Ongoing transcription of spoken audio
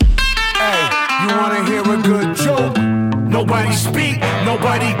You wanna hear a good joke? Nobody speak,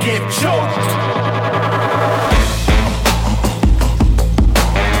 nobody get choked.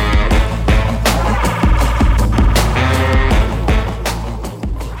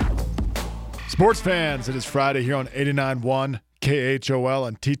 Sports fans, it is Friday here on 89.1 KHOL,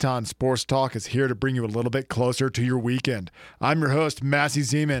 and Teton Sports Talk is here to bring you a little bit closer to your weekend. I'm your host, Massey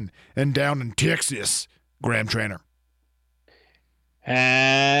Zeman, and down in Texas, Graham Trainer.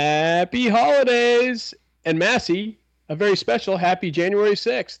 Happy holidays, and Massey, a very special happy January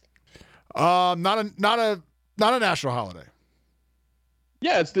 6th. Not a national holiday.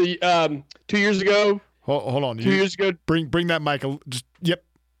 Yeah, it's the 2 years ago. Hold on. 2 years ago. Bring that mic. Yep.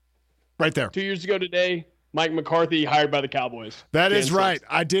 Right there. 2 years ago today, Mike McCarthy hired by the Cowboys. That is right.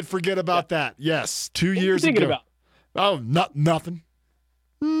 I did forget about that. Yes, 2 years ago. What are you thinking Oh, about? nothing.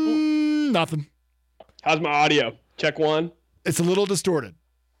 Nothing. How's my audio? Check one. It's a little distorted.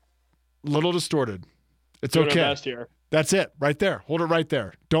 It's Doing okay. our best here. That's it. Right there. Hold it right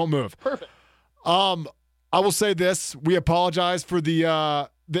there. Don't move. Perfect. I will say this. We apologize for the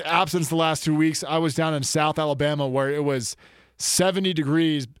absence the last 2 weeks. I was down in South Alabama where it was 70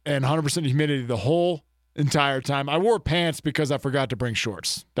 degrees and 100% humidity the whole entire time. I wore pants because I forgot to bring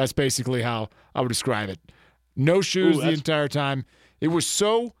shorts. That's basically how I would describe it. No shoes the entire time. It was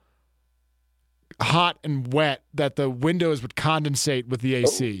so hot and wet that the windows would condensate with the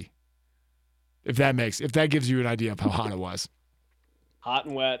AC. If that gives you an idea of how hot it was. Hot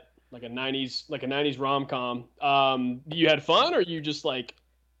and wet, like a 90s rom-com. You had fun, or you just like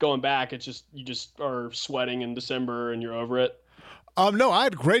going back? It's just you just are sweating in December and you're over it. No, I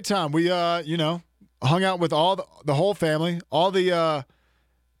had a great time. We hung out with all the whole family, all the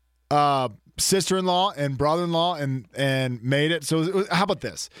sister-in-law and brother-in-law, and made it. So how about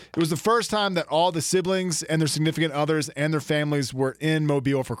this? It was the first time that all the siblings and their significant others and their families were in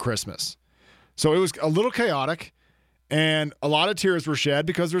Mobile for Christmas. So it was a little chaotic, and a lot of tears were shed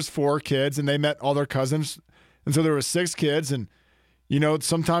because there's 4 kids, and they met all their cousins. And so there were 6 kids, and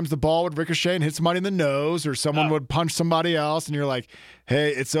sometimes the ball would ricochet and hit somebody in the nose, or someone would punch somebody else, and you're like,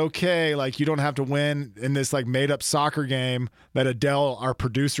 hey, it's okay. Like, you don't have to win in this like made-up soccer game that Adele, our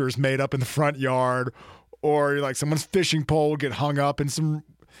producers, made up in the front yard, or like someone's fishing pole would get hung up in some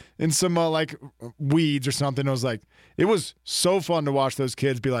like weeds or something. It was so fun to watch those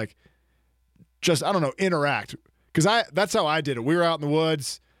kids be like, just, I don't know, interact. Because that's how I did it. We were out in the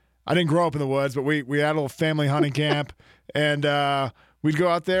woods. I didn't grow up in the woods, but we had a little family hunting camp, and we'd go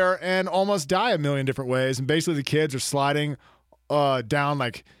out there and almost die a million different ways. And basically the kids are sliding down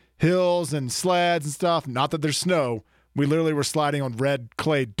like hills and sleds and stuff. Not that there's snow. We literally were sliding on red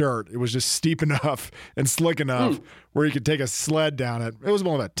clay dirt. It was just steep enough and slick enough where you could take a sled down it. It was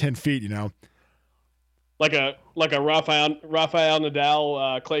only about 10 feet, Like a Rafael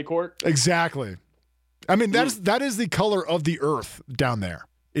Nadal clay court? Exactly. I mean, that is the color of the earth down there.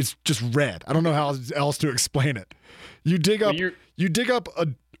 It's just red. I don't know how else to explain it. You dig up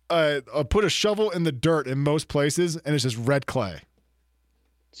put a shovel in the dirt in most places, and it's just red clay.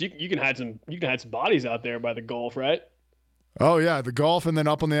 So you can hide some bodies out there by the Gulf, right? Oh yeah, the Gulf, and then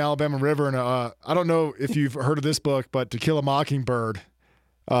up on the Alabama River. And I don't know if you've heard of this book, but To Kill a Mockingbird,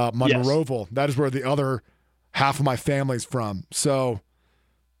 Monroeville. Yes. That is where the other half of my family's from. So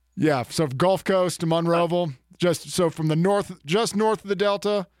yeah, so Gulf Coast to Monroeville. Just so from the north, just north of the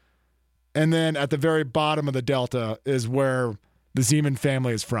Delta, and then at the very bottom of the Delta is where the Zeman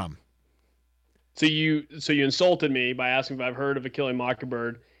family is from. So you insulted me by asking if I've heard of A Killing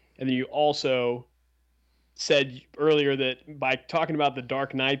Mockingbird, and then you also said earlier that by talking about The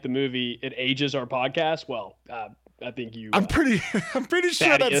Dark Knight, the movie, it ages our podcast. Well, I think you. I'm pretty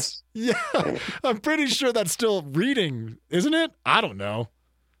sure that's. Yeah, I'm pretty sure that's still reading, isn't it? I don't know.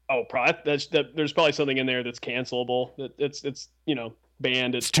 Oh, probably there's probably something in there that's cancelable. It's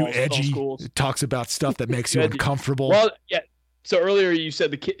banned. It's too edgy. It talks about stuff that makes you uncomfortable. Well, yeah. So earlier you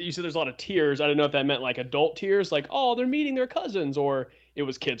said there's a lot of tears. I didn't know if that meant like adult tears, like they're meeting their cousins, or it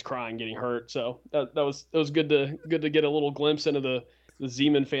was kids crying, getting hurt. So that was good to get a little glimpse into the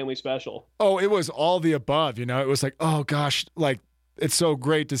Zeman family special. Oh, it was all the above. It was like, oh gosh, like it's so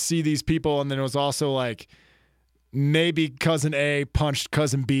great to see these people, and then it was also like, maybe cousin A punched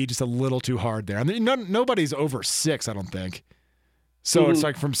cousin B just a little too hard there. I mean, nobody's over 6, I don't think. So it's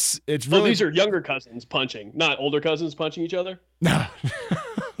like it's really. Well, these are younger cousins punching, not older cousins punching each other. No.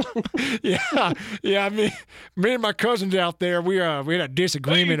 yeah. I mean, me and my cousins out there, we had a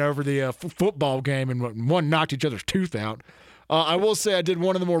disagreement over the football game, and one knocked each other's tooth out. I will say I did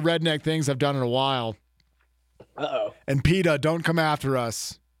one of the more redneck things I've done in a while. Uh-oh. And PETA, don't come after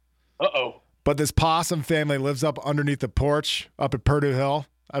us. Uh-oh. But this possum family lives up underneath the porch up at Purdue Hill.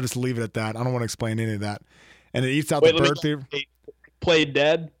 I'll just leave it at that. I don't want to explain any of that. And it eats out Wait, the bird fever. Played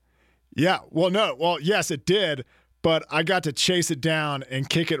dead? Yeah. Well, no. Well, yes, it did. But I got to chase it down and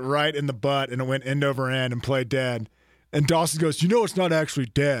kick it right in the butt, and it went end over end and played dead. And Dawson goes, it's not actually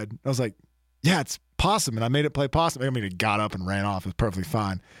dead. I was like, yeah, it's possum. And I made it play possum. I mean, it got up and ran off. It was perfectly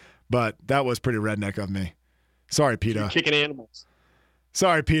fine. But that was pretty redneck of me. Sorry, PETA. You're kicking animals.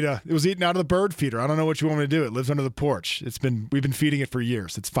 Sorry, PETA. It was eaten out of the bird feeder. I don't know what you want me to do. It lives under the porch. We've been feeding it for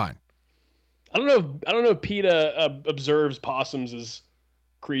years. It's fine. I don't know if PETA observes possums as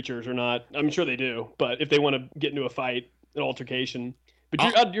creatures or not. I'm sure they do. But if they want to get into a fight, an altercation.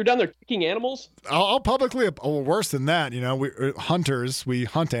 But you're down there kicking animals? I'll publicly, worse than that. We're hunters. We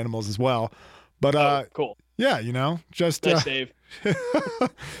hunt animals as well. But cool. Yeah, just nice save.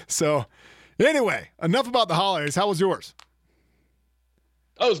 So, anyway, enough about the holidays. How was yours?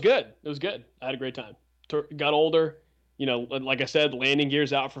 Oh, it was good. It was good. I had a great time. Got older. Like I said, landing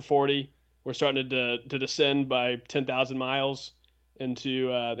gear's out for 40. We're starting to descend by 10,000 miles into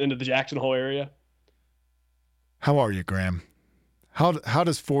the Jackson Hole area. How are you, Graham? How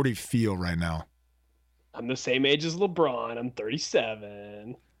does 40 feel right now? I'm the same age as LeBron. I'm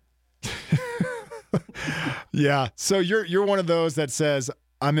 37. Yeah. So you're one of those that says,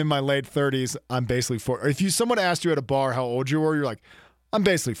 I'm in my late 30s. I'm basically 40. If someone asked you at a bar how old you were, you're like, I'm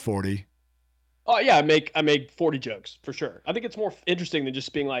basically 40. Oh yeah, I make 40 jokes for sure. I think it's more interesting than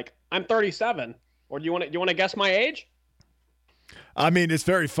just being like, I'm 37. Or do you want to guess my age? I mean, it's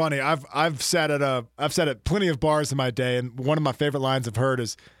very funny. I've sat at plenty of bars in my day, and one of my favorite lines I've heard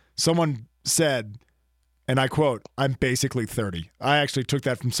is someone said, and I quote, "I'm basically 30." I actually took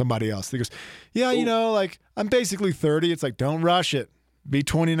that from somebody else. He goes, "Yeah, I'm basically 30." It's like, don't rush it. Be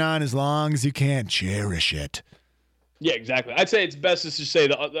 29 as long as you can. Cherish it. Yeah, exactly. I'd say it's best to just say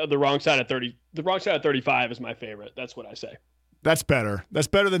the wrong side of 30. The wrong side of 35 is my favorite. That's what I say. That's better. That's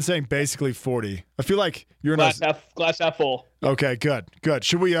better than saying basically 40. I feel like you're glass half full. Okay, good.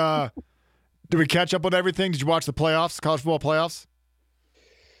 Should we did we catch up with everything? Did you watch the playoffs, college football playoffs?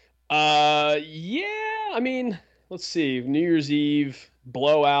 Yeah. I mean, let's see. New Year's Eve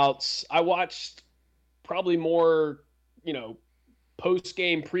blowouts. I watched probably more, post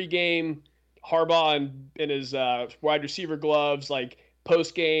game, pre game. Harbaugh in his wide receiver gloves, like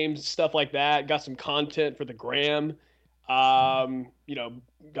post game stuff like that. Got some content for the gram.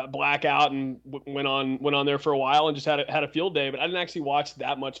 Got blackout and went on there for a while and just had a field day. But I didn't actually watch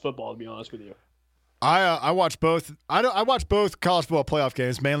that much football, to be honest with you. I watched both. I watched both college football playoff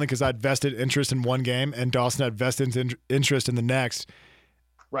games mainly because I had vested interest in one game and Dawson had vested interest in the next.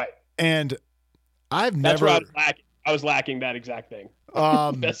 Right. And I've That's never. where I was lacking that exact thing.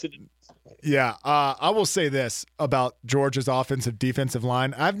 Vested. Yeah. I will say this about Georgia's offensive defensive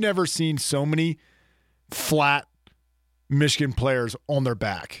line. I've never seen so many flat Michigan players on their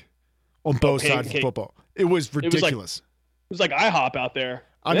back on both sides of football. It was ridiculous. It was like IHOP out there.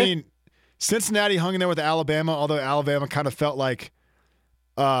 I mean, Cincinnati hung in there with Alabama, although Alabama kind of felt like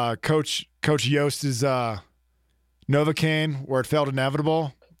Coach Yost's Novocaine, where it felt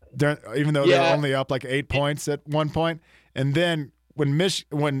inevitable, even though they were only up like 8 points at one point. And then when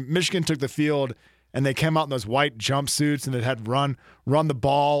Michigan took the field and they came out in those white jumpsuits and they had run the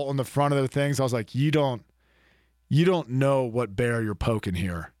ball on the front of their things, I was like, you don't know what bear you're poking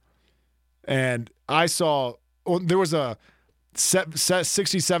here. And I saw there was a 60,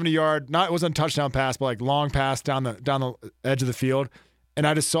 70-yard, it wasn't a touchdown pass, but like long pass down the edge of the field. And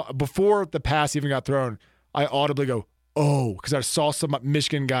I just saw, before the pass even got thrown, I audibly go, oh, because I saw some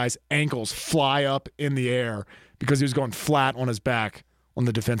Michigan guy's ankles fly up in the air because he was going flat on his back on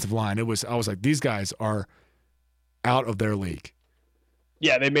the defensive line. I was like, these guys are out of their league.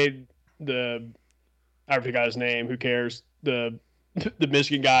 Yeah, they made I forgot his name. Who cares? The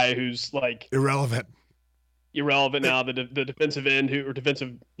Michigan guy who's like irrelevant now. The defensive end or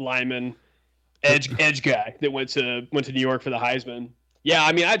defensive lineman, edge guy that went to New York for the Heisman. Yeah,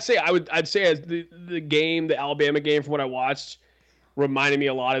 I mean, I'd say as the Alabama game from what I watched reminded me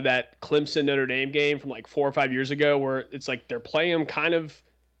a lot of that Clemson Notre Dame game from like 4 or 5 years ago, where it's like they're playing them kind of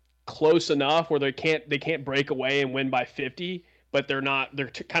close enough where they can't break away and win by 50, but they're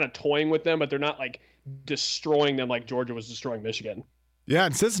kind of toying with them, but they're not like destroying them like Georgia was destroying Michigan. Yeah,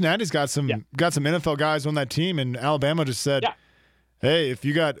 and Cincinnati's got some NFL guys on that team, and Alabama just said, "Hey, if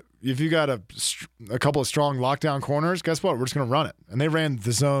you got a couple of strong lockdown corners, guess what? We're just going to run it." And they ran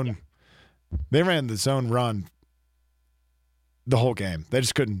the zone. Yeah. They ran the zone run the whole game. They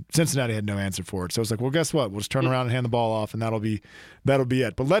just couldn't. Cincinnati had no answer for it. So it's like, well, guess what? We'll just turn around and hand the ball off, and that'll be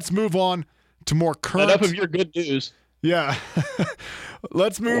it. But let's move on to more current. Enough of your good news. Yeah.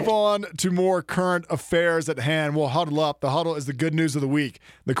 Let's move on to more current affairs at hand. We'll huddle up. The huddle is the good news of the week,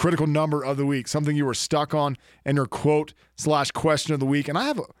 the critical number of the week, something you were stuck on, and your quote/question of the week. And I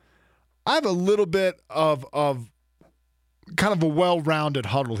have a little bit of kind of a well-rounded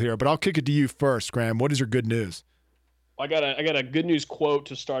huddle here, but I'll kick it to you first, Graham. What is your good news? I got a good news quote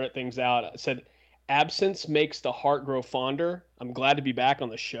to start things out. It said, "Absence makes the heart grow fonder. I'm glad to be back on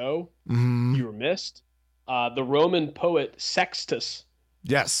the show. You were missed." The Roman poet Sextus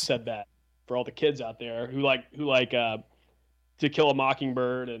said that, for all the kids out there who like To Kill a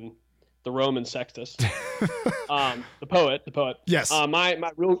Mockingbird and the Roman Sextus. The poet. Yes.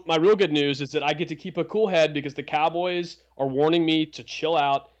 My real good news is that I get to keep a cool head because the Cowboys are warning me to chill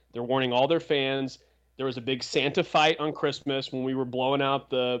out. They're warning all their fans. There was a big Santa fight on Christmas when we were blowing out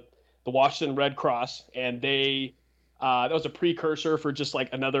the Washington Red Cross, and that was a precursor for just like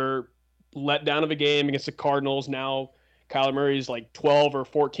another letdown of a game against the Cardinals. Now Kyler Murray's like 12 or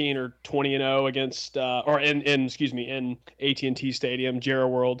 14 or 20-0 against in AT&T Stadium, Jerry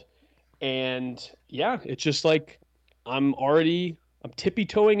World. And yeah, it's just like I'm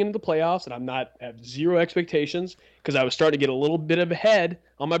tippy-toeing into the playoffs, and I have zero expectations because I was starting to get a little bit of ahead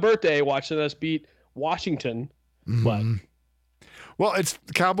on my birthday watching us beat Washington. But well,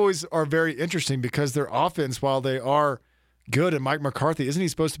 the Cowboys are very interesting because their offense, while they are good, and Mike McCarthy, isn't he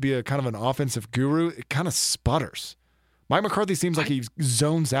supposed to be a kind of an offensive guru? It kind of sputters. Mike McCarthy seems like he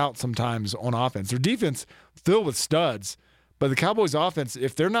zones out sometimes on offense. Their defense filled with studs, but the Cowboys' offense,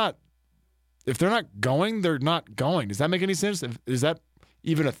 if they're not going, they're not going. Does that make any sense? Is that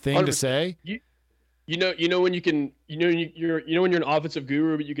even a thing 100%. To say? You know when you're an offensive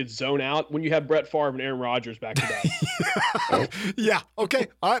guru, but you could zone out when you have Brett Favre and Aaron Rodgers back to back. Yeah. Okay.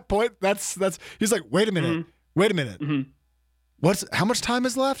 All right. Point. That's. He's like, wait a minute. Mm-hmm. Wait a minute. Mm-hmm. How much time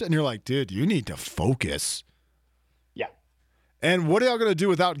is left? And you're like, dude, you need to focus. Yeah. And what are y'all gonna do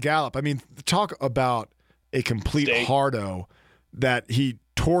without Gallup? I mean, talk about a complete hardo that he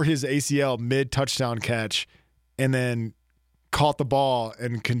tore his ACL mid touchdown catch, and then caught the ball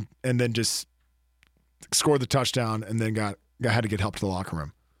and then just scored the touchdown, and then had to get help to the locker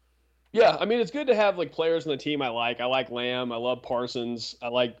room. Yeah, I mean, it's good to have like players on the team I like. I like Lamb. I love Parsons. I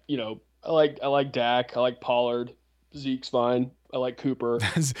like Dak. I like Pollard. Zeke's fine. I like Cooper.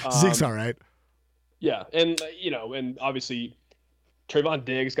 Zeke's all right. Yeah, and obviously Trayvon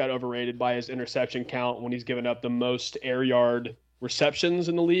Diggs got overrated by his interception count when he's given up the most air yard receptions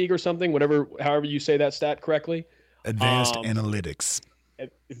in the league or something. However you say that stat correctly. Advanced analytics.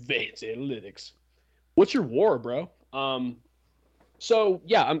 Advanced analytics. What's your WAR, bro? So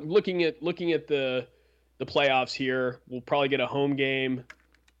yeah, I'm looking at the playoffs here. We'll probably get a home game.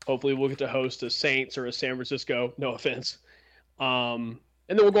 Hopefully we'll get to host a Saints or a San Francisco. No offense. And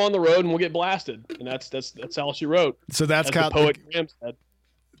then we'll go on the road and we'll get blasted. And that's all she wrote. So that's the poet Graham said.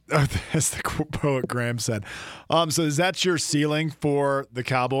 As the poet Graham said. So is that your ceiling for the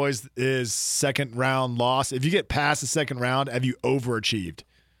Cowboys? Is second round loss? If you get past the second round, have you overachieved?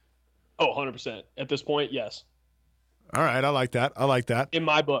 Oh, 100%. At this point, yes. All right, I like that. In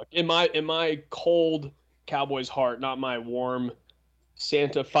my book, in my cold Cowboys heart, not my warm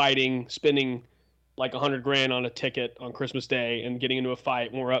Santa fighting, spending like $100,000 on a ticket on Christmas Day and getting into a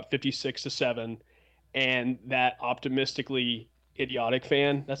fight when we're up 56-7, and that optimistically idiotic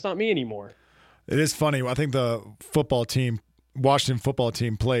fan. That's not me anymore. It is funny. I think the Washington football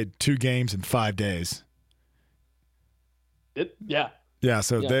team, played 2 games in 5 days. Yeah,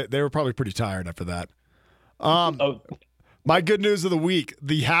 so yeah. They were probably pretty tired after that. My good news of the week: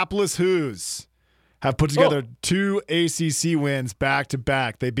 the hapless Who's have put together 2 ACC wins back to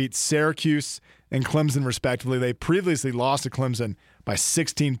back. They beat Syracuse and Clemson respectively. They previously lost to Clemson by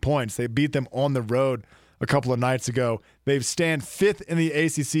 16 points. They beat them on the road a couple of nights ago. They stand 5th in the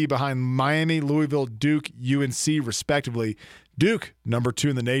ACC behind Miami, Louisville, Duke, UNC respectively. Duke, number 2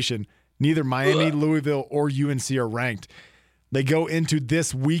 in the nation. Neither Miami, Louisville, or UNC are ranked. They go into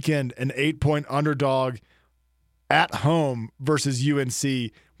this weekend an 8-point underdog at home versus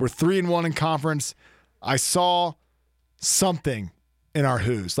UNC. We're 3-1 in conference. I saw something in our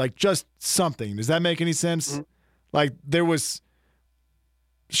Who's, like just something. Does that make any sense? Mm-hmm. Like there was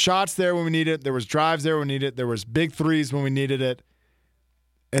shots there when we needed it. There was drives there when we needed it. There was big threes when we needed it.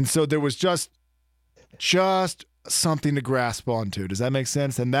 And so there was just something to grasp onto. Does that make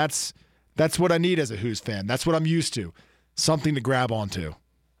sense? And that's what I need as a Who's fan. That's what I'm used to. Something to grab onto.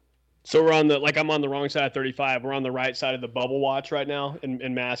 So we're I'm on the wrong side of 35. We're on the right side of the bubble watch right now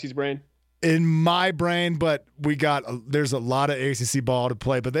in Massey's brain. In my brain, but there's a lot of ACC ball to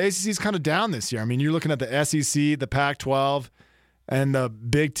play. But the ACC is kind of down this year. I mean, you're looking at the SEC, the Pac-12, and the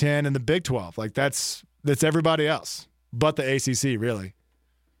Big Ten and the Big 12. Like that's everybody else. but the ACC, really.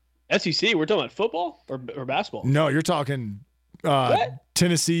 SEC, we're talking about football or basketball? No, you're talking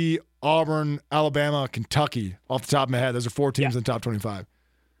Tennessee, Auburn, Alabama, Kentucky. Off the top of my head, those are 4 teams in the top 25.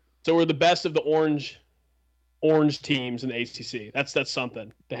 So we're the best of the orange teams in the ACC. That's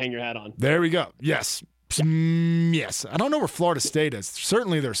something to hang your hat on. There we go. Yes. Yes. I don't know where Florida State is.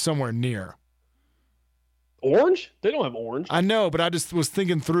 Certainly they're somewhere near. Orange? They don't have orange. I know, but I just was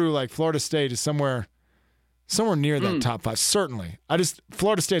thinking through, like, Florida State is somewhere near that top 5. Certainly.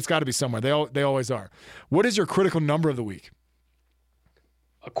 Florida State's got to be somewhere. They always are. What is your critical number of the week?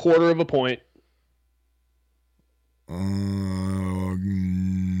 1/4 point.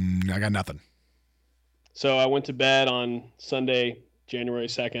 I got nothing. So I went to bed on Sunday, January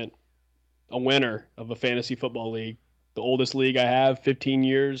 2nd, a winner of a fantasy football league, the oldest league I have, 15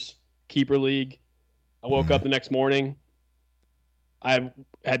 years, keeper league. I woke up the next morning. I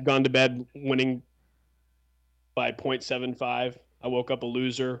had gone to bed winning by 0.75. I woke up a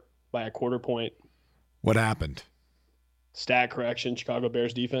loser by 1/4 point. What happened? Stat correction, Chicago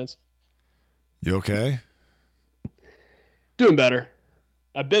Bears defense. You okay? Doing better.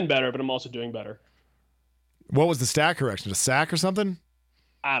 I've been better, but I'm also doing better. What was the stat correction? A sack or something?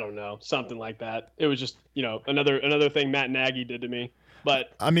 I don't know. Something like that. It was just, another thing Matt Nagy did to me.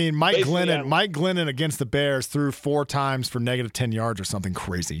 But I mean, Mike Glennon against the Bears threw 4 times for negative 10 yards or something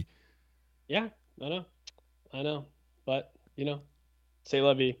crazy. Yeah, I know. But, say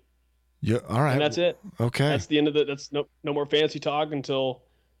la vie. Yeah, all right. And that's it. Okay. That's the end of that's no more fancy talk until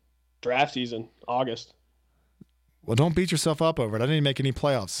draft season, August. Well, don't beat yourself up over it. I didn't make any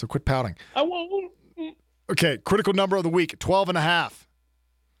playoffs, so quit pouting. I won't. Okay, critical number of the week, 12.5.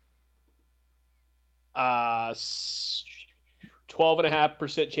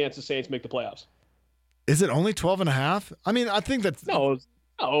 12.5% chance the Saints make the playoffs. Is it only 12.5? I mean, I think that's no,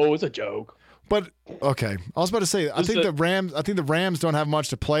 it's a joke. But okay, I was about to say, I think the Rams don't have much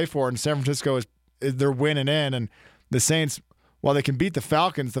to play for, and San Francisco they're winning in, and the Saints, while they can beat the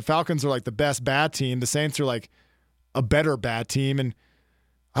Falcons are like the best bad team. The Saints are like a better bad team, and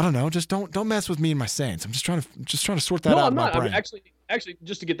I don't know. Just don't mess with me and my Saints. I'm just trying to sort that out in my brain. I'm actually,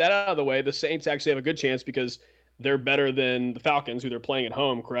 just to get that out of the way, the Saints actually have a good chance because they're better than the Falcons, who they're playing at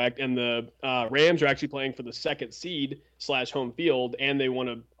home, correct? And the Rams are actually playing for the 2nd seed / home field, and they want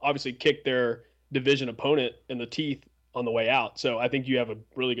to obviously kick their division opponent in the teeth on the way out. So I think you have a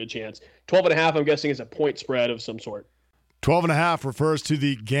really good chance. 12.5, I'm guessing, is a point spread of some sort. 12.5 refers to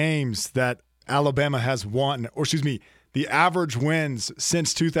the games that Alabama has won, or excuse me, the average wins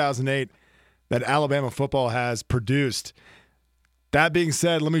since 2008 that Alabama football has produced. That being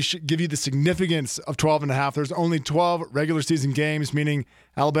said, let me give you the significance of 12.5. There's only 12 regular season games, meaning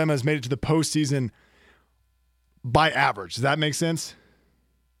Alabama has made it to the postseason by average. Does that make sense?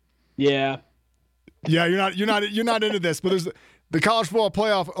 Yeah. Yeah, you're not into this, but there's the college football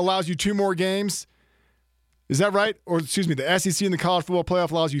playoff allows you 2 more games. Is that right? Or excuse me, the SEC and the college football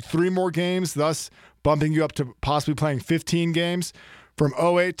playoff allows you 3 more games, thus bumping you up to possibly playing 15 games. From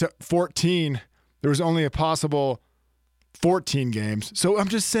 08 to 14, there was only a possible 14 games. So I'm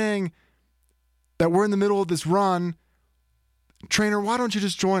just saying that we're in the middle of this run. Trainer, why don't you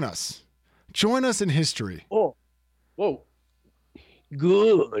just join us? Join us in history. Oh, whoa.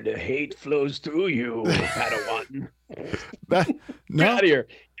 Good. Hate flows through you, Padawan. No? Get out of here.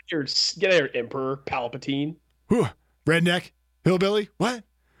 Get out of here, Emperor Palpatine. Whew. Redneck? Hillbilly? What?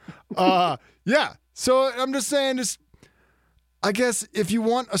 Yeah. So I'm just saying, I guess if you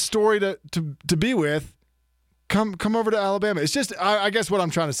want a story to be with, come over to Alabama. It's just, I guess what I'm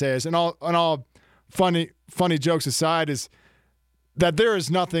trying to say is, and all funny jokes aside, is that there is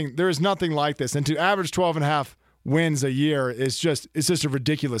nothing like this. And to average 12.5 wins a year it's just a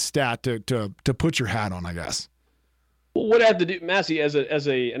ridiculous stat to put your hat on, I guess. Well, what I have to do, Massey, as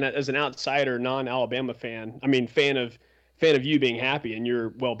an outsider, non-Alabama fan, I mean, fan of you being happy and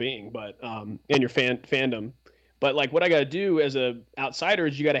your well-being, but and your fandom. But like, what I got to do as a outsider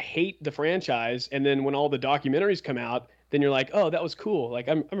is you got to hate the franchise, and then when all the documentaries come out, then you're like, oh, that was cool. Like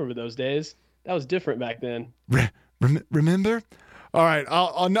I remember those days. That was different back then. Remember? All right.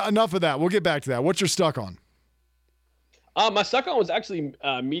 Enough of that. We'll get back to that. What's your stuck on? My stuck on was actually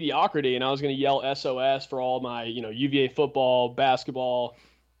mediocrity, and I was going to yell SOS for all my, UVA football, basketball,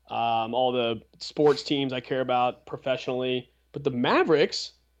 all the sports teams I care about professionally. But the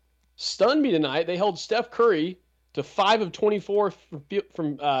Mavericks stunned me tonight. They held Steph Curry to 5 of 24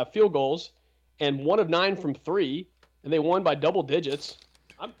 from field goals and 1 of 9 from 3, and they won by double digits.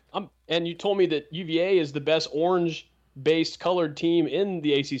 And you told me that UVA is the best orange-based colored team in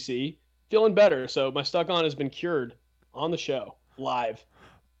the ACC. Feeling better, so my stuck on has been cured. On the show, live.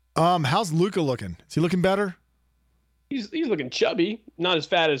 How's Luka looking? Is he looking better? He's looking chubby, not as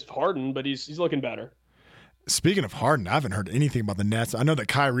fat as Harden, but he's looking better. Speaking of Harden, I haven't heard anything about the Nets. I know that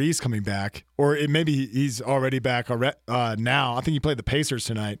Kyrie's coming back, or maybe he's already back now. I think he played the Pacers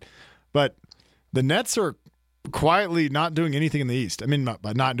tonight. But the Nets are quietly not doing anything in the East. I mean,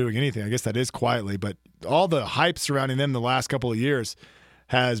 by not doing anything, I guess that is quietly, but all the hype surrounding them the last couple of years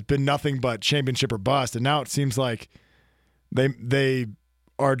has been nothing but championship or bust. And now it seems like they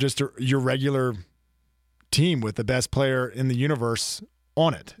are just your regular team with the best player in the universe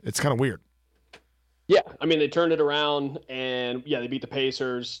on it. It's kind of weird. Yeah, I mean, they turned it around, and they beat the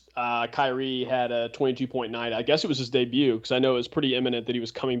Pacers. Kyrie had a 22.9. I guess it was his debut, because I know it was pretty imminent that he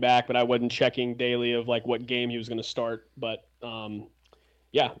was coming back, but I wasn't checking daily of like what game he was going to start. But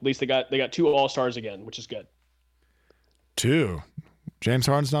at least they got 2 All-Stars again, which is good. 2. James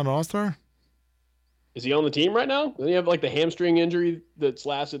Harden's not an All-Star? Is he on the team right now? Doesn't he have like the hamstring injury that's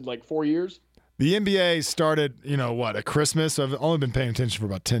lasted like 4 years? The NBA started, at Christmas. So I've only been paying attention for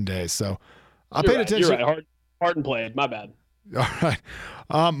about 10 days, so I paid attention. You're right. Harden played. My bad. All right.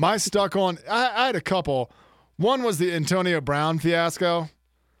 My stuck on, I had a couple. One was the Antonio Brown fiasco,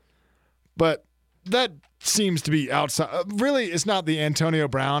 but that seems to be outside. Really, it's not the Antonio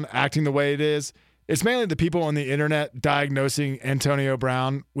Brown acting the way it is. It's mainly the people on the internet diagnosing Antonio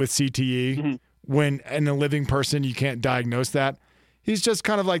Brown with CTE when in a living person you can't diagnose that. He's just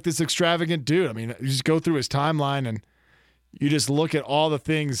kind of like this extravagant dude. I mean, you just go through his timeline and you just look at all the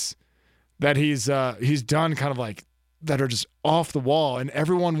things that he's done kind of like that are just off the wall, and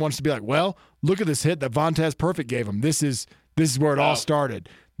everyone wants to be like, well, look at this hit that Vontaze Perfect gave him. This is where it all started.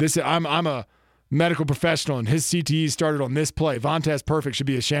 I'm a medical professional, and his CTE started on this play. Vontaze Perfect should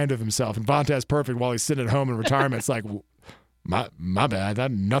be ashamed of himself, and Vontaze Perfect, while he's sitting at home in retirement, it's like, my bad. That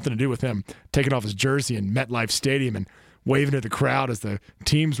had nothing to do with him taking off his jersey in MetLife Stadium and waving at the crowd as the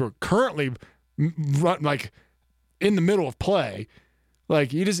teams were currently like in the middle of play.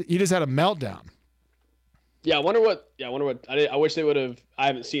 Like he just had a meltdown. Yeah, I wonder what. I wish they would have. I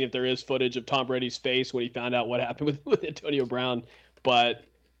haven't seen if there is footage of Tom Brady's face when he found out what happened with Antonio Brown. But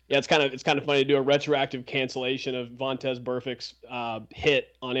yeah, it's kind of funny to do a retroactive cancellation of Vontaze Perfect's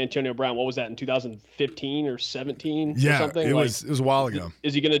hit on Antonio Brown. What was that in 2015 or 17? Yeah, or something? It was a while ago.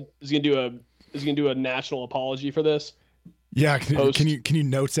 Is he gonna do a national apology for this? Yeah, can you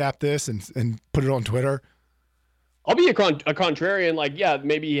notes app this and put it on Twitter? I'll be a contrarian. Like, yeah,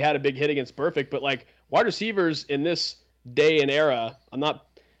 maybe he had a big hit against Perfect, but like wide receivers in this day and era, I'm not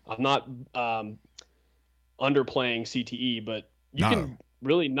underplaying CTE, but you can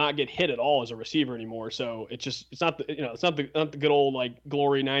really not get hit at all as a receiver anymore. So it's not the good old like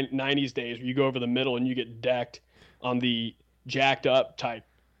glory 90s days where you go over the middle and you get decked on the jacked up type.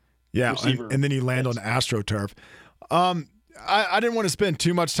 Yeah, and then you land on AstroTurf. I didn't want to spend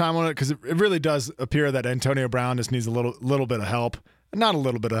too much time on it because it really does appear that Antonio Brown just needs a little bit of help. Not a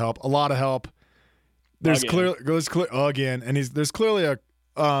little bit of help, a lot of help. There's clearly and there's clearly a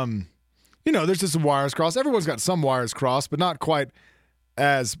there's just some wires crossed. Everyone's got some wires crossed, but not quite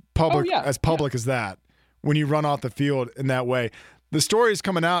as public as that when you run off the field in that way. The story is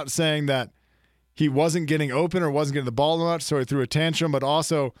coming out saying that he wasn't getting open or wasn't getting the ball much, so he threw a tantrum, but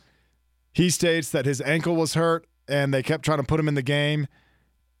also he states that his ankle was hurt and they kept trying to put him in the game,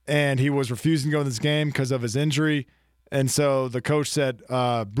 and he was refusing to go in this game because of his injury. And so the coach said,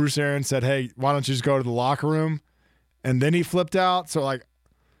 Bruce Arians said, hey, why don't you just go to the locker room? And then he flipped out. So, like,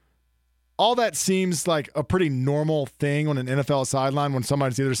 all that seems like a pretty normal thing on an NFL sideline when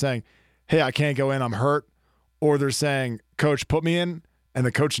somebody's either saying, hey, I can't go in, I'm hurt, or they're saying, coach, put me in, and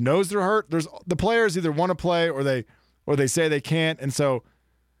the coach knows they're hurt. The players either want to play or they say they can't. And so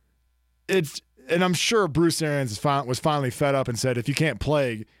and I'm sure Bruce Arians was finally fed up and said, if you can't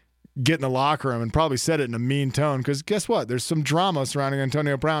play, get in the locker room, and probably said it in a mean tone because guess what? There's some drama surrounding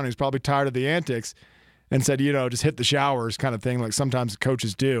Antonio Brown. He's probably tired of the antics and said, just hit the showers kind of thing like sometimes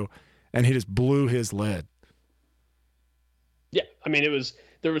coaches do, and he just blew his lid. Yeah, I mean,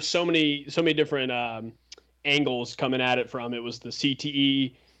 there was so many different angles coming at it from. It was the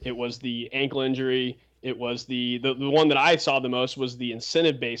CTE, it was the ankle injury. It was the one that I saw the most was the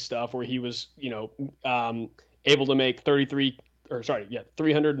incentive-based stuff where he was, able to make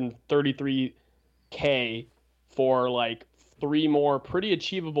 333K for like 3 more pretty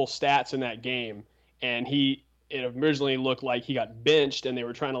achievable stats in that game. And it originally looked like he got benched and they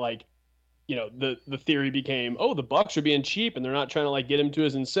were trying to like, the theory became, oh, the Bucs are being cheap and they're not trying to like get him to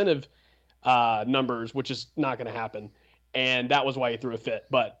his incentive numbers, which is not going to happen. And that was why he threw a fit.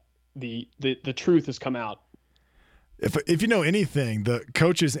 But the truth has come out. If you know anything, the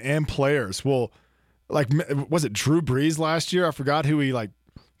coaches and players will, like, was it Drew Brees last year? I forgot who he like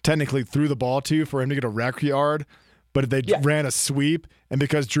technically threw the ball to for him to get a rec yard, but they ran a sweep, and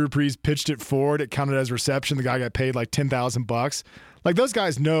because Drew Brees pitched it forward, it counted as reception. The guy got paid like $10,000. Like, those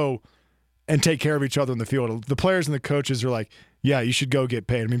guys know and take care of each other in the field. The players and the coaches are like, yeah, you should go get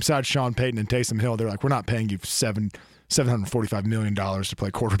paid. I mean, besides Sean Payton and Taysom Hill, they're like, we're not paying you $745 million to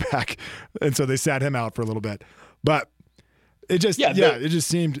play quarterback. And so they sat him out for a little bit. But it just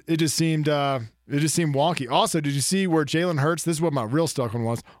seemed wonky. Also, did you see where Jalen Hurts, this is what my real stuck one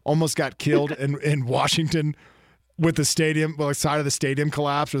was, almost got killed in Washington with the stadium, well, the side of the stadium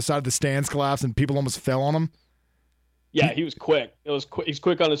collapsed or the side of the stands collapsed and people almost fell on him? Yeah, he was quick. He's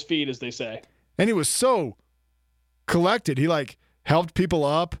quick on his feet, as they say. And he was so collected. He like helped people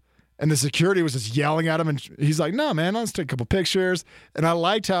up, and the security was just yelling at him, and he's like, no, man, I'll just take a couple pictures. And I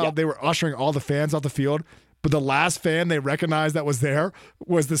liked how they were ushering all the fans off the field, but the last fan they recognized that was there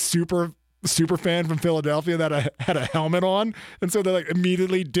was the super fan from Philadelphia that had a helmet on, and so they like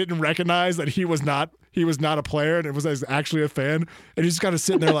immediately didn't recognize that he was not a player, and it was actually a fan. And he's just kind of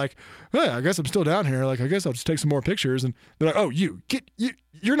sitting there like, hey, I guess I'm still down here. Like, I guess I'll just take some more pictures. And they're like, oh,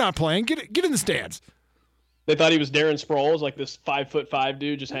 you're not playing. Get in the stands. They thought he was Darren Sproles, like this 5'5"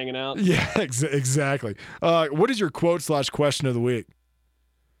 dude just hanging out. Yeah, exactly. What is your quote / question of the week?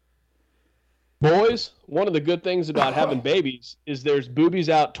 Boys, one of the good things about having babies is there's boobies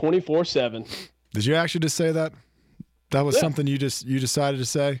out 24/7. Did you actually just say that? That was something you decided to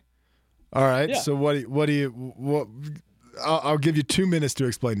say? All right. Yeah. So I'll give you 2 minutes to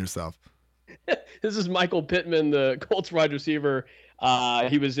explain yourself. This is Michael Pittman, the Colts wide receiver.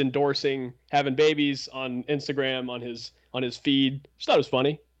 He was endorsing having babies on Instagram on his feed. Just thought it was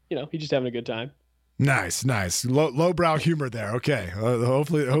funny. He's just having a good time. Nice. Lowbrow humor there. Okay.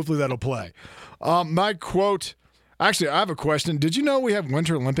 Hopefully that'll play. My quote. Actually, I have a question. Did you know we have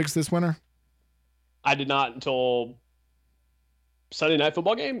Winter Olympics this winter? I did not until Sunday Night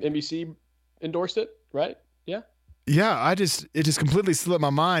Football game. NBC endorsed it, right? Yeah. Yeah. It just completely slipped my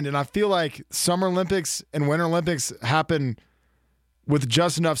mind, and I feel like Summer Olympics and Winter Olympics happen with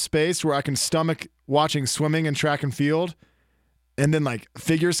just enough space where I can stomach watching swimming and track and field. And then like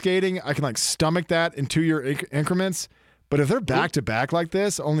figure skating, I can like stomach that in 2-year increments. But if they're back to back like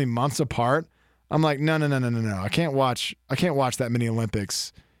this, only months apart, I'm like, no. I can't watch that many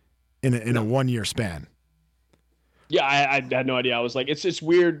Olympics in a 1-year span. Yeah, I had no idea. I was like, it's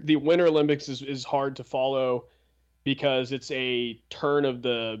weird. The Winter Olympics is hard to follow because it's a turn of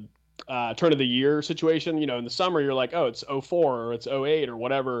the year situation. In the summer, you're like, oh, it's 04 or it's 08 or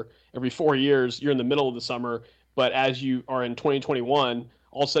whatever. Every 4 years, you're in the middle of the summer. But as you are in 2021,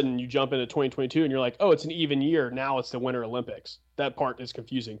 all of a sudden you jump into 2022 and you're like, oh, it's an even year. Now it's the Winter Olympics. That part is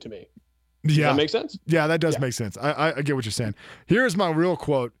confusing to me. Does that make sense? Yeah, that does make sense. I get what you're saying. Here's my real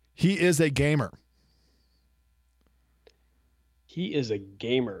quote. He is a gamer. He is a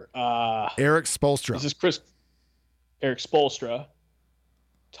gamer. Eric Spoelstra. This is Eric Spoelstra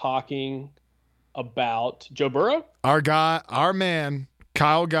talking about Joe Burrow? Our man,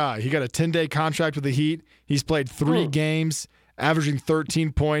 Kyle Guy. He got a 10-day contract with the Heat. He's played 3 games, averaging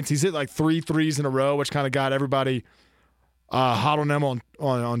 13 points. He's hit like 3 threes in a row, which kind of got everybody hot on him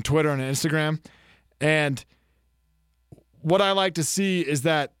on Twitter and Instagram. And what I like to see is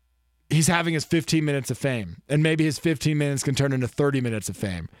that he's having his 15 minutes of fame, and maybe his 15 minutes can turn into 30 minutes of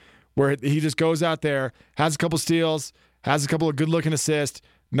fame, where he just goes out there, has a couple steals, has a couple of good-looking assists,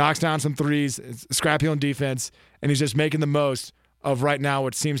 knocks down some threes, scrappy on defense, and he's just making the most of right now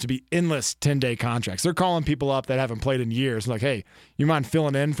what seems to be endless 10-day contracts. They're calling people up that haven't played in years. Like, hey, you mind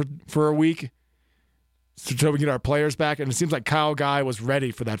filling in for a week so we can get our players back? And it seems like Kyle Guy was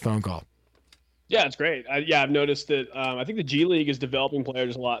ready for that phone call. Yeah, it's great. I've noticed that I think the G League is developing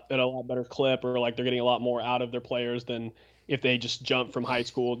players at a lot better clip, or like they're getting a lot more out of their players than if they just jump from high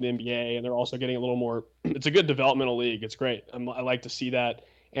school to the NBA. And they're also getting a little more – it's a good developmental league. It's great. I like to see that.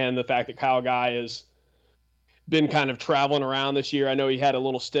 And the fact that Kyle Guy has been kind of traveling around this year. I know he had a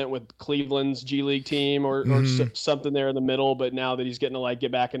little stint with Cleveland's G League team or something there in the middle, but now that he's getting to like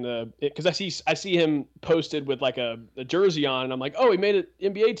get back into it, because I see him posted with like a jersey on, and I'm like, oh, he made an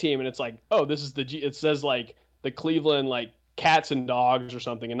NBA team, and it's like, oh, this is it says like the Cleveland like Cats and Dogs or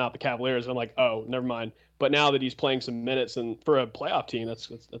something, and not the Cavaliers. And I'm like, oh, never mind. But now that he's playing some minutes and for a playoff team, that's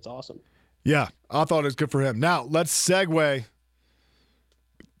awesome. Yeah, I thought it was good for him. Now let's segue.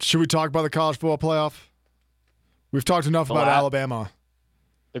 Should we talk about the college football playoff? We've talked enough about Alabama.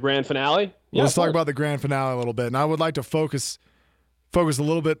 The grand finale? Yeah, let's talk about the grand finale a little bit. And I would like to focus a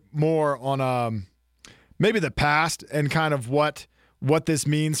little bit more on maybe the past and kind of what this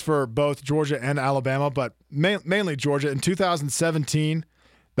means for both Georgia and Alabama, but mainly Georgia. In 2017,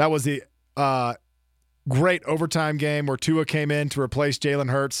 that was the great overtime game where Tua came in to replace Jalen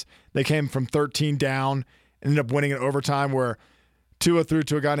Hurts. They came from 13 down, and ended up winning in overtime where Tua threw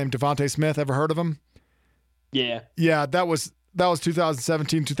to a guy named Devontae Smith. Ever heard of him? Yeah. Yeah, that was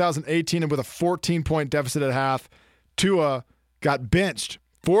 2017. 2018, and with a 14-point deficit at half, Tua got benched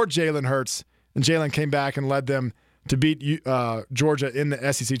for Jalen Hurts, and Jalen came back and led them to beat Georgia in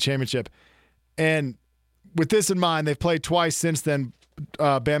the SEC championship. And with this in mind, they've played twice since then.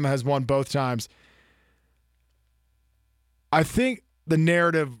 Bama has won both times. I think the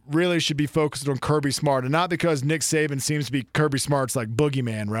narrative really should be focused on Kirby Smart, and not because Nick Saban seems to be Kirby Smart's like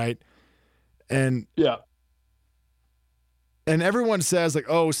boogeyman, right? And Yeah. And everyone says like,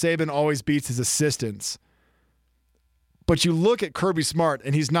 oh, Saban always beats his assistants. But you look at Kirby Smart,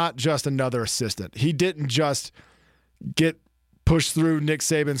 and he's not just another assistant. He didn't just get pushed through Nick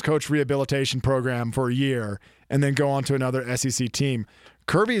Saban's coach rehabilitation program for a year and then go on to another SEC team.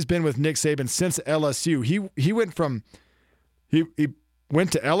 Kirby has been with Nick Saban since LSU. He went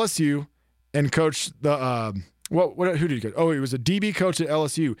to LSU and coached the who did he coach? Oh, he was a DB coach at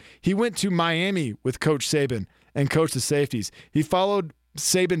LSU. He went to Miami with Coach Saban and coached the safeties. He followed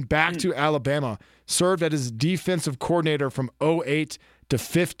Saban back to Alabama, served as his defensive coordinator from 2008 to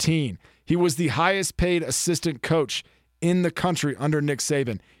 2015. He was the highest paid assistant coach in the country under Nick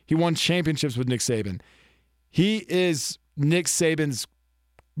Saban. He won championships with Nick Saban. He is Nick Saban's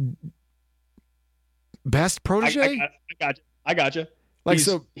best protege. I got you. Like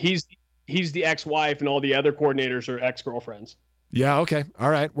he's the ex-wife, and all the other coordinators are ex-girlfriends. Yeah. Okay. All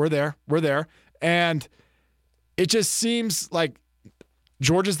right. We're there. And it just seems like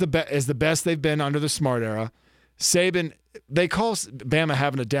Georgia's is the best they've been under the Smart era. Saban, they call Bama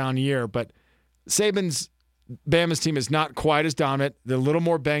having a down year, but Bama's team is not quite as dominant. They're a little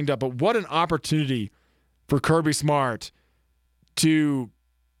more banged up, but what an opportunity for Kirby Smart to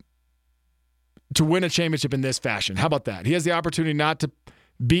win a championship in this fashion. How about that? He has the opportunity not to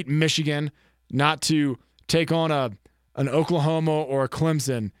beat Michigan, not to take on an Oklahoma or a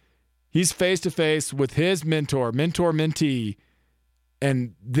Clemson. He's face-to-face with his mentor-mentee,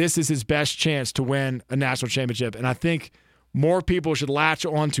 and this is his best chance to win a national championship. And I think more people should latch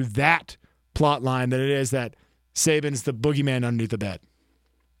on to that plot line than it is that Saban's the boogeyman underneath the bed.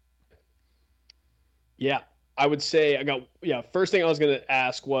 Yeah, I would say first thing I was going to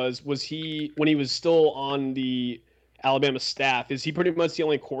ask was he, when he was still on the Alabama staff, is he pretty much the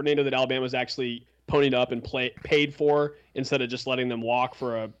only coordinator that Alabama's actually ponied up and paid for instead of just letting them walk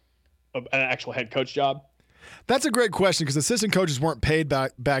for an actual head coach job? That's a great question because assistant coaches weren't paid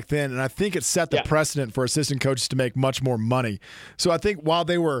back then, and I think it set the precedent for assistant coaches to make much more money. So I think while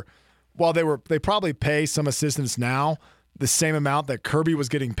they probably pay some assistants now the same amount that Kirby was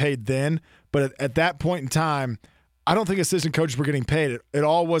getting paid then, but at that point in time, I don't think assistant coaches were getting paid. It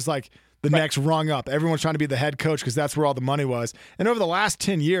all was like the next rung up. Everyone's trying to be the head coach because that's where all the money was. And over the last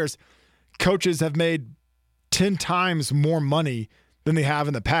 10 years, coaches have made 10 times more money than they have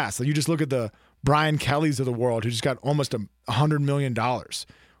in the past. Like you just look at the Brian Kellys of the world who just got almost $100 million.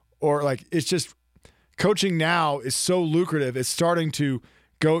 Or like it's just coaching now is so lucrative. It's starting to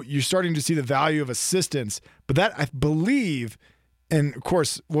go. You're starting to see the value of assistants. But that, I believe, and of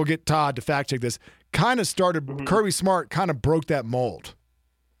course we'll get Todd to fact check this, kind of started, Kirby Smart kind of broke that mold.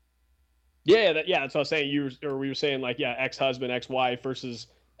 Yeah, that's what I was saying. We were saying like, ex-husband, ex-wife versus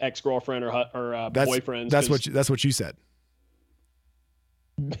ex-girlfriend or boyfriend. That's what you said.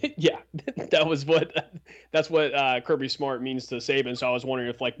 Yeah, that's what Kirby Smart means to Saban. So I was wondering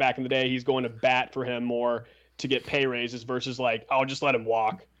if like back in the day he's going to bat for him more to get pay raises versus like, I'll just let him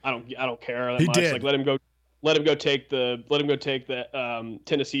walk. I don't care that much. Did. Like let him go take the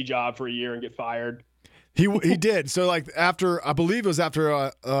Tennessee job for a year and get fired. He did. So like after, I believe it was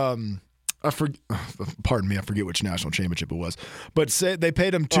after pardon me, I forget which national championship it was, but say they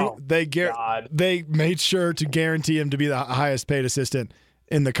paid him they made sure to guarantee him to be the highest paid assistant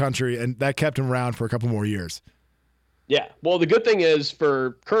in the country, and that kept him around for a couple more years. Yeah. Well, the good thing is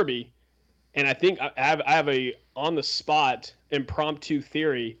for Kirby, and I think I have a on the spot impromptu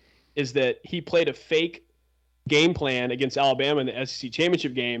theory, is that he played a fake game plan against Alabama in the SEC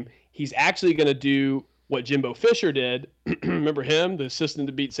championship game. He's actually going to do what Jimbo Fisher did. Remember him, the assistant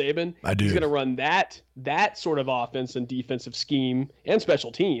to beat Saban? I do. He's going to run that sort of offense and defensive scheme and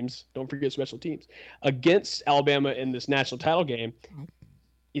special teams. Don't forget special teams against Alabama in this national title game.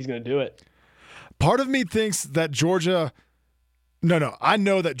 He's going to do it. Part of me thinks that Georgia – no, I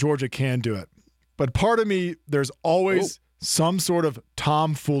know that Georgia can do it. But part of me, there's always some sort of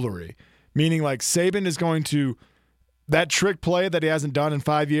tomfoolery, meaning like Saban is going to – that trick play that he hasn't done in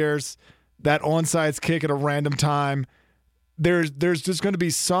 5 years, that onside kick at a random time, there's just going to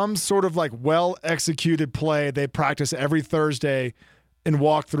be some sort of like well-executed play they practice every Thursday in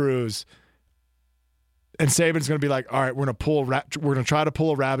walkthroughs And Saban's going to be like, all right, we're going to try to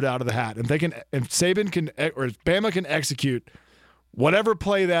pull a rabbit out of the hat. And if Saban can, or if Bama can execute whatever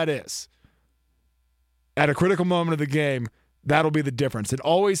play that is at a critical moment of the game, that'll be the difference. It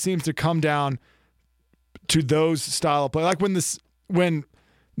always seems to come down to those style of play. Like when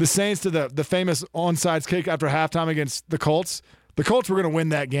the Saints did the famous onside kick after halftime against the Colts were going to win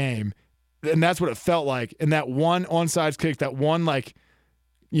that game. And that's what it felt like. And that one onside kick, that one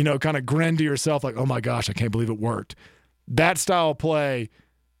kind of grin to yourself like, oh my gosh, I can't believe it worked. That style of play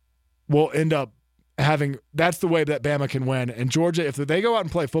will end up that's the way that Bama can win. And Georgia, if they go out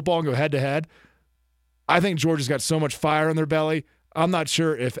and play football and go head to head, I think Georgia's got so much fire in their belly. I'm not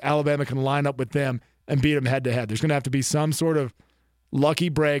sure if Alabama can line up with them and beat them head to head. There's going to have to be some sort of lucky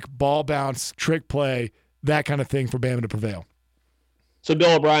break, ball bounce, trick play, that kind of thing for Bama to prevail. So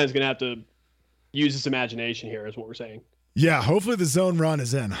Bill O'Brien's going to have to use his imagination here, is what we're saying. Yeah, hopefully the zone run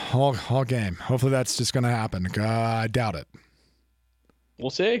is in all game. Hopefully that's just going to happen. I doubt it. We'll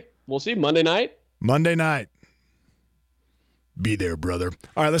see. Monday night. Be there, brother.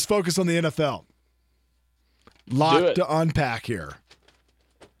 All right, let's focus on the NFL. Lot to unpack here.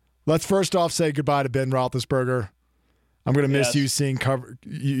 Let's first off say goodbye to Ben Roethlisberger. I'm going to miss you seeing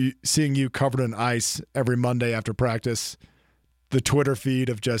you covered in ice every Monday after practice. The Twitter feed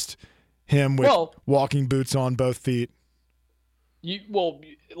of just him with walking boots on both feet.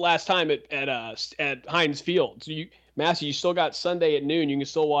 Last time at Heinz Field. So Massey, you still got Sunday at noon. You can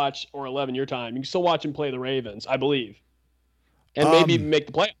still watch, or 11 your time. You can still watch him play the Ravens, I believe, and maybe even make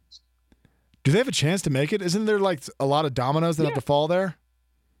the playoffs. Do they have a chance to make it? Isn't there like a lot of dominoes that have to fall there?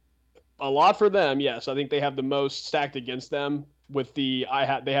 A lot for them, yes. I think they have the most stacked against them with they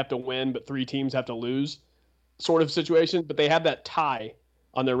have to win, but 3 teams have to lose sort of situation. But they have that tie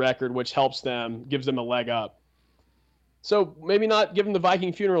on their record, which helps them, gives them a leg up. So maybe not give him the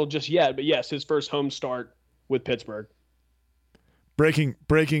Viking funeral just yet, but yes, his first home start with Pittsburgh. Breaking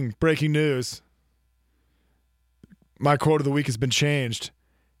news. My quote of the week has been changed.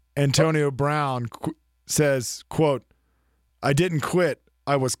 Antonio Brown says, quote, "I didn't quit,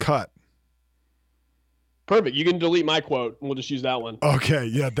 I was cut." Perfect. You can delete my quote, and we'll just use that one. Okay,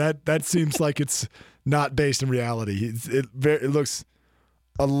 yeah, that seems like it's not based in reality. It looks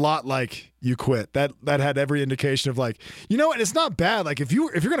a lot like you quit. That had every indication of and it's not bad. Like if you're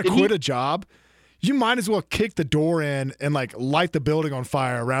going to quit a job, you might as well kick the door in and light the building on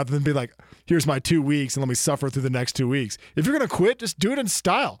fire rather than be like, here's my 2 weeks and let me suffer through the next 2 weeks. If you're going to quit, just do it in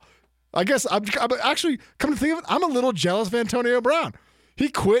style. I guess I'm actually, come to think of it, I'm a little jealous of Antonio Brown. He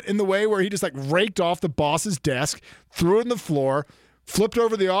quit in the way where he just raked off the boss's desk, threw it on the floor, flipped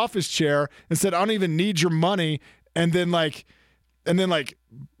over the office chair and said, I don't even need your money. And then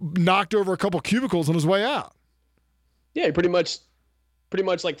knocked over a couple cubicles on his way out. Yeah, he pretty much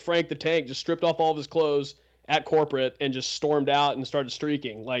like Frank the Tank, just stripped off all of his clothes at corporate and just stormed out and started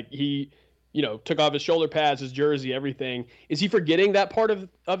streaking. Like he, took off his shoulder pads, his jersey, everything. Is he forgetting that part of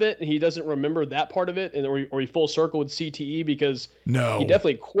it and he doesn't remember that part of it, or he full circle with CTE because he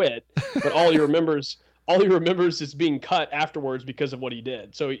definitely quit, but all he remembers is being cut afterwards because of what he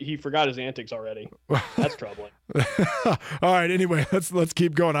did. So he forgot his antics already. That's troubling. All right. Anyway, let's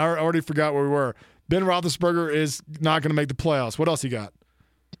keep going. I already forgot where we were. Ben Roethlisberger is not going to make the playoffs. What else you got?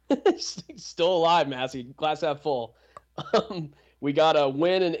 Still alive, Massey. Glass half full. We got a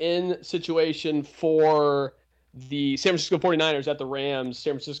win and in situation for the San Francisco 49ers at the Rams.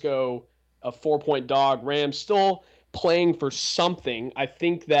 San Francisco, a 4-point dog. Rams still playing for something. I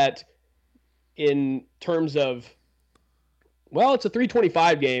think that in terms of, it's a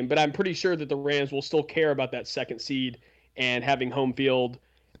 325 game, but I'm pretty sure that the Rams will still care about that second seed and having home field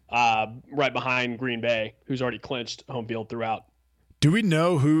right behind Green Bay, who's already clinched home field throughout. Do we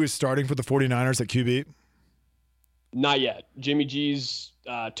know who is starting for the 49ers at QB? Not yet. Jimmy G's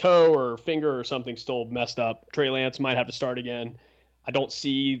toe or finger or something still messed up. Trey Lance might have to start again. I don't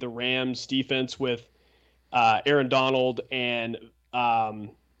see the Rams defense with Aaron Donald and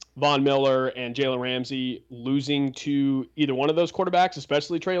Von Miller and Jalen Ramsey losing to either one of those quarterbacks,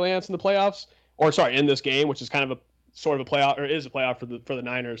 especially Trey Lance in the playoffs, in this game, which is kind of a sort of a playoff, or is a playoff for the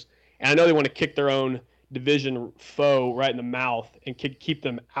Niners. And I know they want to kick their own division foe right in the mouth and keep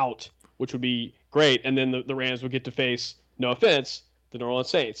them out, which would be great. And then the Rams would get to face, no offense, the New Orleans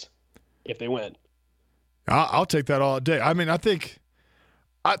Saints if they win. I'll take that all day. I mean, I think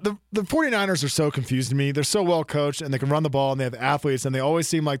the 49ers are so confused to me. They're so well coached and they can run the ball and they have athletes and they always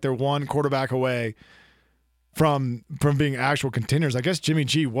seem like they're one quarterback away from being actual contenders. I guess Jimmy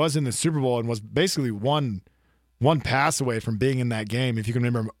G was in the Super Bowl and was basically one pass away from being in that game, if you can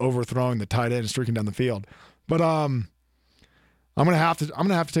remember him overthrowing the tight end and streaking down the field. But I'm gonna have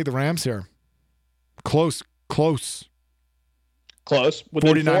to take the Rams here. Close. Close.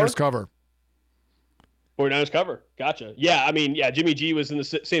 Within 49ers 4? cover. 49ers cover. Gotcha. Yeah, I mean, Jimmy G was in the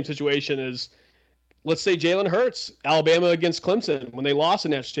same situation as, let's say, Jalen Hurts, Alabama against Clemson when they lost the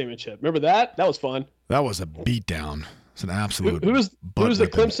national championship. Remember that? That was fun. That was a beatdown. It's an absolute. Who was the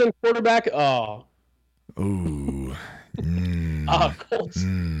Clemson quarterback? Oh. Ooh.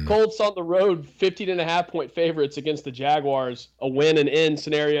 Colts on the road, 15.5-point favorites against the Jaguars. A win and in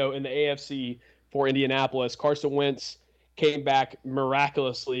scenario in the AFC for Indianapolis. Carson Wentz came back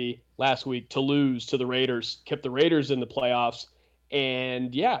miraculously last week to lose to the Raiders, kept the Raiders in the playoffs.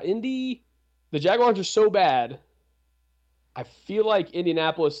 And Indy, the Jaguars are so bad. I feel like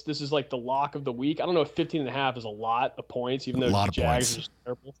Indianapolis, this is like the lock of the week. I don't know if 15.5 is a lot of points, even though the Jags are just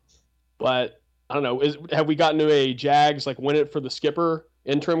terrible. But I don't know. Have we gotten to a Jags like win it for the skipper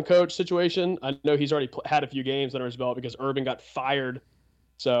interim coach situation? I know he's already had a few games under his belt because Urban got fired.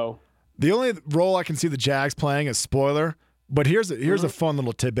 So the only role I can see the Jags playing is spoiler. But here's a fun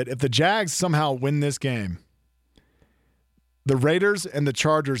little tidbit. If the Jags somehow win this game, the Raiders and the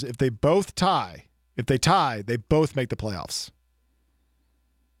Chargers, if they tie, they both make the playoffs.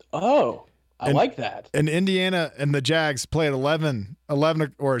 Oh, I like that. And Indiana and the Jags play at 11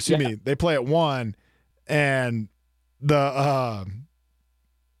 or excuse me, they play at 1, and the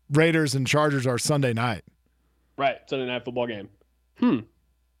Raiders and Chargers are Sunday night. Right, Sunday night football game.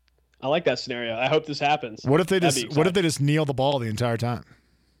 I like that scenario. I hope this happens. What if they just kneel the ball the entire time?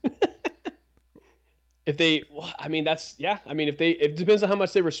 It depends on how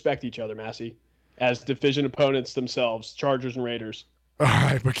much they respect each other, Massey, as division opponents themselves, Chargers and Raiders. All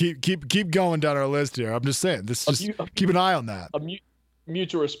right, but keep going down our list here. I'm just saying, keep an eye on that.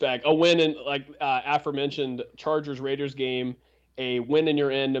 Mutual respect. A win in aforementioned Chargers Raiders game, a win and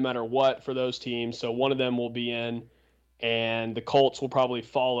you're in no matter what for those teams. So one of them will be in, and the Colts will probably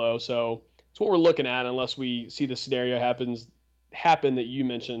follow. So it's what we're looking at, unless we see the scenario happen that you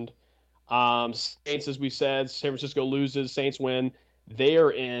mentioned. Saints, as we said, San Francisco loses, Saints win, they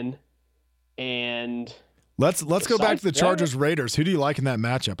are in, and let's go back to the Chargers Raiders. Who do you like in that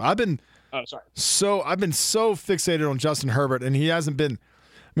matchup? I've been so fixated on Justin Herbert, and he hasn't been.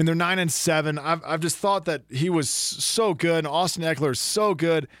 I mean, they're 9-7. I've just thought that he was so good, and Austin Eckler is so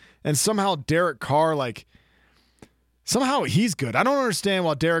good, and somehow Derek Carr, somehow he's good. I don't understand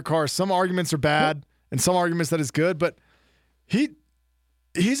why Derek Carr. Some arguments are bad, and some arguments that is good, but he's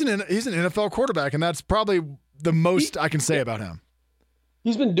an NFL quarterback, and that's probably the most I can say about him.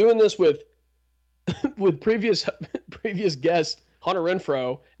 He's been doing this with previous guest Hunter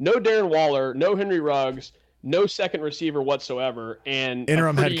Renfrow, no Darren Waller, no Henry Ruggs, no second receiver whatsoever, and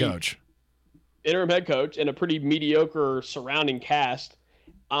interim head coach, and a pretty mediocre surrounding cast.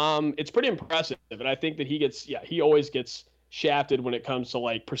 It's pretty impressive, and I think that he always gets shafted when it comes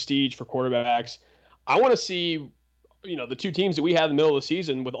to prestige for quarterbacks. I want to see, the two teams that we had in the middle of the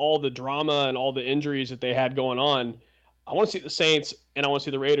season with all the drama and all the injuries that they had going on. I want to see the Saints and I want to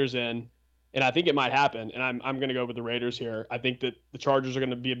see the Raiders in, and I think it might happen. And I'm going to go with the Raiders here. I think that the Chargers are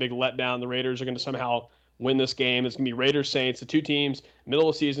going to be a big letdown. The Raiders are going to somehow win this game. It's going to be Raiders Saints, the two teams. Middle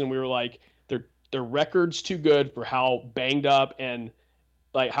of the season, we were like, their record's too good for how banged up and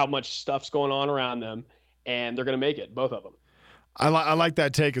how much stuff's going on around them, and they're going to make it, both of them. I like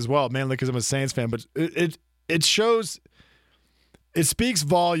that take as well, mainly because I'm a Saints fan. But it shows, it speaks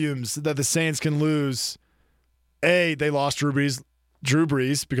volumes that the Saints can lose. They lost Drew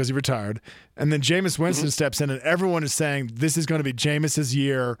Brees because he retired, and then Jameis Winston steps in, and everyone is saying this is going to be Jameis's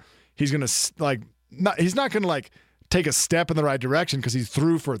year. He's going to he's not going to take a step in the right direction because he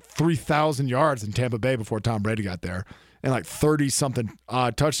threw for 3,000 yards in Tampa Bay before Tom Brady got there, and 30-something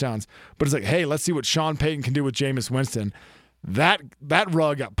touchdowns. But it's hey, let's see what Sean Payton can do with Jameis Winston. That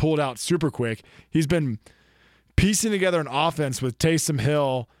rug got pulled out super quick. He's been piecing together an offense with Taysom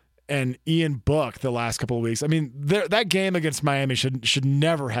Hill and Ian Book the last couple of weeks. I mean, that game against Miami should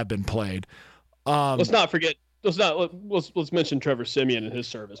never have been played. Let's not forget. Let's mention Trevor Siemian and his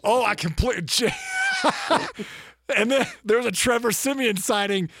service. Oh, I completely. And then there's a Trevor Siemian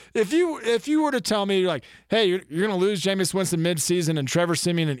sighting. If you were to tell me hey, you're going to lose Jameis Winston midseason, and Trevor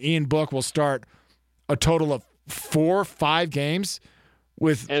Siemian and Ian Book will start a total of 4-5 games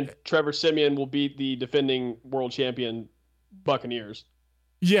and Trevor Siemian will beat the defending world champion Buccaneers.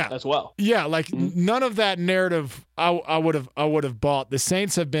 Yeah, as well. Yeah, none of that narrative I would have bought. The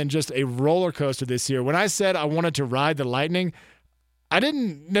Saints have been just a roller coaster this year. When I said I wanted to ride the lightning, I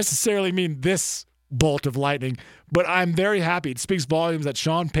didn't necessarily mean this bolt of lightning, but I'm very happy. It speaks volumes that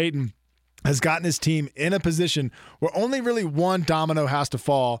Sean Payton has gotten his team in a position where only really one domino has to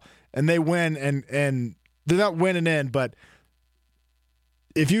fall, and they win, and they're not winning in, but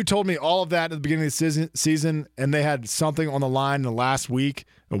if you told me all of that at the beginning of the season and they had something on the line in the last week,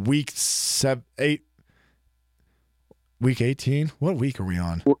 week 18? What week are we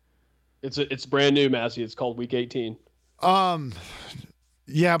on? It's brand new, Massey. It's called Week 18.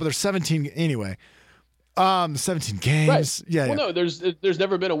 Yeah, but there's 17 anyway. 17 games. Right. Yeah. Well, no, there's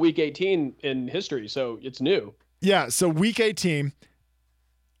never been a Week 18 in history, so it's new. Yeah. So Week 18,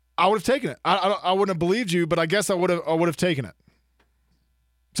 I would have taken it. I wouldn't have believed you, but I guess I would have taken it.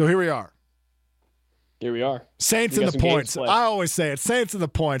 So here we are. Here we are. Saints in the points. I always say it. Saints in the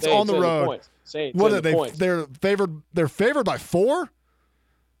points on the road. Saints what in are the they? points. They're favored. They're favored by 4.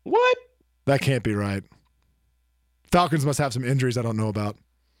 What? That can't be right. Falcons must have some injuries I don't know about.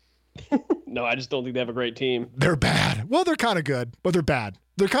 No, I just don't think they have a great team. They're bad. Well, they're kind of good, but they're bad.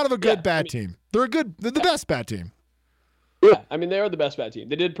 They're kind of a good bad team. They're the best bad team. Yeah, I mean they are the best bad team.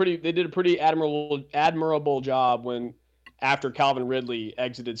 They did a pretty admirable job when after Calvin Ridley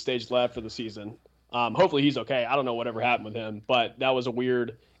exited stage left for the season. Hopefully he's okay. I don't know whatever happened with him, but that was a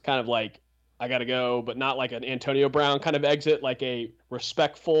weird kind of like I got to go, but not like an Antonio Brown kind of exit, like a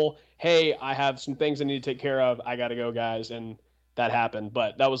respectful, hey, I have some things I need to take care of. I got to go, guys. And that happened.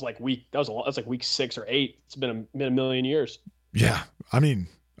 But that was like that's like week 6 or 8. It's been a million years. Yeah. I mean,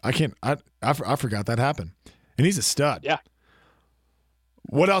 I forgot that happened. And he's a stud. Yeah.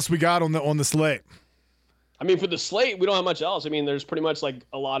 What else we got on the slate? I mean, for the slate, we don't have much else. I mean, there's pretty much like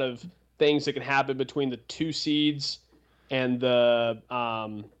a lot of things that can happen between the 2 seeds and the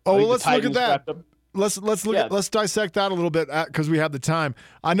let's look at that. Let's dissect that a little bit because we have the time.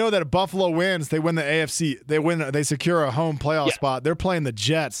 I know that if Buffalo wins, they win the AFC. They secure a home playoff spot. They're playing the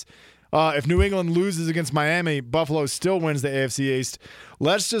Jets. If New England loses against Miami, Buffalo still wins the AFC East.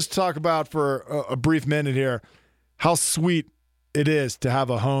 Let's just talk about for a brief minute here how sweet it is to have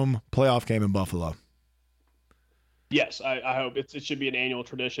a home playoff game in Buffalo. Yes, I hope it should be an annual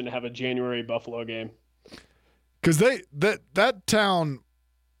tradition to have a January Buffalo game. Because that town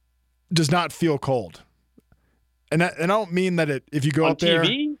does not feel cold, and I don't mean that if you go on up there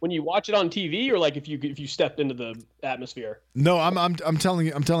TV, when you watch it on TV, or like if you step into the atmosphere. No, I'm telling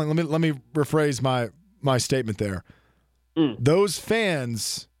you. Let me rephrase my statement there. Those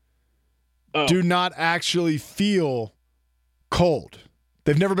fans do not actually feel cold.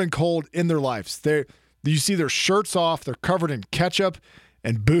 They've never been cold in their lives. You see their shirts off. They're covered in ketchup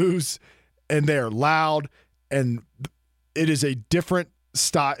and booze, and they are loud. And it is a different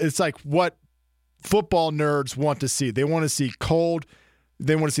style. It's like what football nerds want to see. They want to see cold.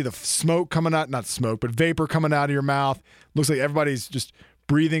 They want to see the smoke coming out, not smoke, but vapor coming out of your mouth. Looks like everybody's just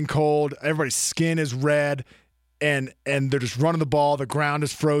breathing cold. Everybody's skin is red, and they're just running the ball. The ground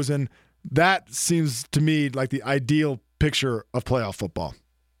is frozen. That seems to me like the ideal picture of playoff football.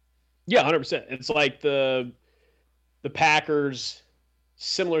 Yeah, 100%. It's like the Packers.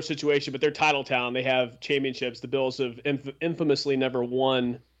 Similar situation, but they're title town. They have championships. The Bills have infamously never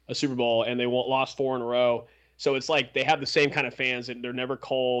won a Super Bowl, and they lost 4 in a row. So it's like they have the same kind of fans, and they're never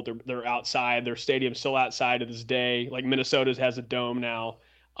cold. They're outside. Their stadium's still outside to this day. Like Minnesota's has a dome now,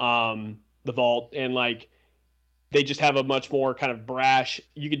 the Vault, and like they just have a much more kind of brash.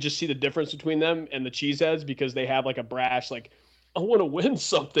 You could just see the difference between them and the Cheeseheads because they have like a brash like. I want to win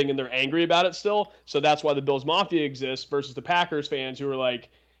something, and they're angry about it still. So that's why the Bills Mafia exists versus the Packers fans who are like,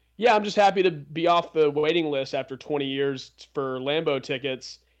 yeah, I'm just happy to be off the waiting list after 20 years for Lambeau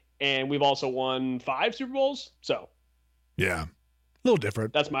tickets, and we've also won 5 Super Bowls. So, yeah, a little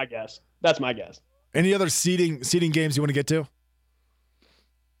different. That's my guess. Any other seeding games you want to get to?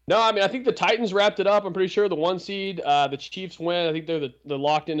 No, I mean, I think the Titans wrapped it up. I'm pretty sure the 1 seed. The Chiefs win. I think they're the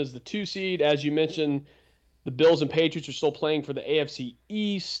locked in as the 2 seed. As you mentioned, the Bills and Patriots are still playing for the AFC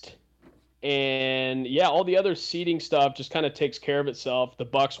East. And, yeah, all the other seeding stuff just kind of takes care of itself. The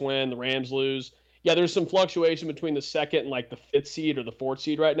Bucks win, the Rams lose. Yeah, there's some fluctuation between the 2nd and, like, the 5th seed or the 4th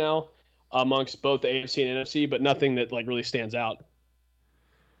seed right now amongst both the AFC and NFC, but nothing that, like, really stands out.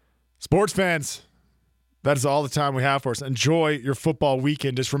 Sports fans, that is all the time we have for us. Enjoy your football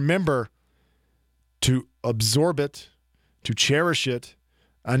weekend. Just remember to absorb it, to cherish it.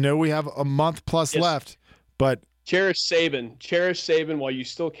 I know we have a month plus left. But cherish Saban while you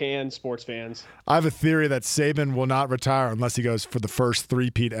still can, sports fans. I have a theory that Saban will not retire unless he goes for the first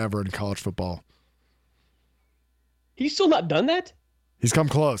three-peat ever in college football. He's still not done that? He's come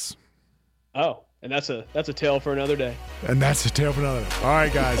close. Oh, and that's a tale for another day. All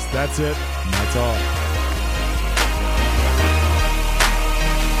right, guys, that's it. And that's all.